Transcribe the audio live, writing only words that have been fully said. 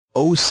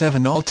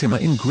07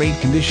 Altima in great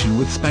condition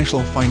with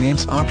special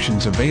finance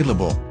options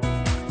available.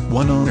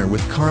 One owner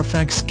with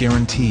Carfax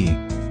Guarantee.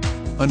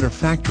 Under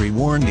factory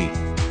warranty.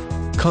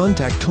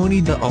 Contact Tony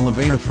De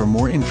Oliveira for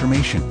more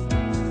information.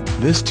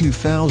 This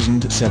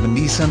 2007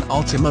 Nissan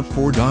Altima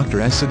 4-door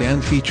S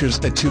Sedan features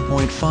a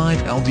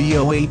 2.5L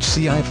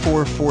DOHC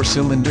I4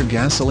 4-cylinder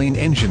gasoline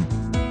engine.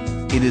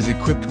 It is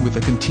equipped with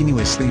a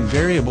continuously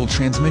variable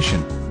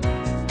transmission.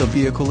 The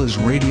vehicle is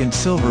radiant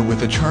silver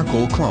with a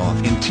charcoal cloth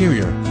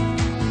interior.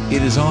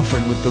 It is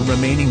offered with the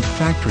remaining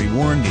factory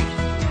warranty.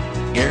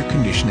 Air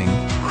conditioning,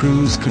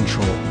 cruise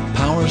control,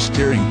 power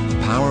steering,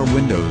 power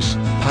windows,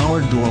 power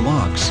door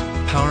locks,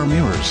 power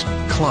mirrors,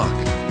 clock,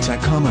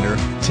 tachometer,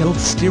 tilt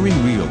steering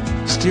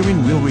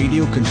wheel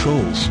radio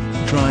controls,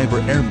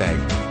 driver airbag,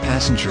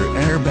 passenger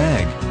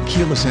airbag,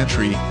 keyless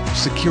entry,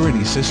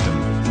 security system,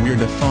 rear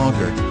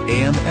defogger,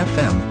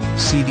 AM/FM,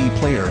 CD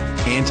player,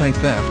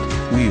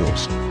 anti-theft,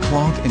 wheels,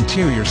 cloth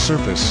interior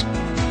surface,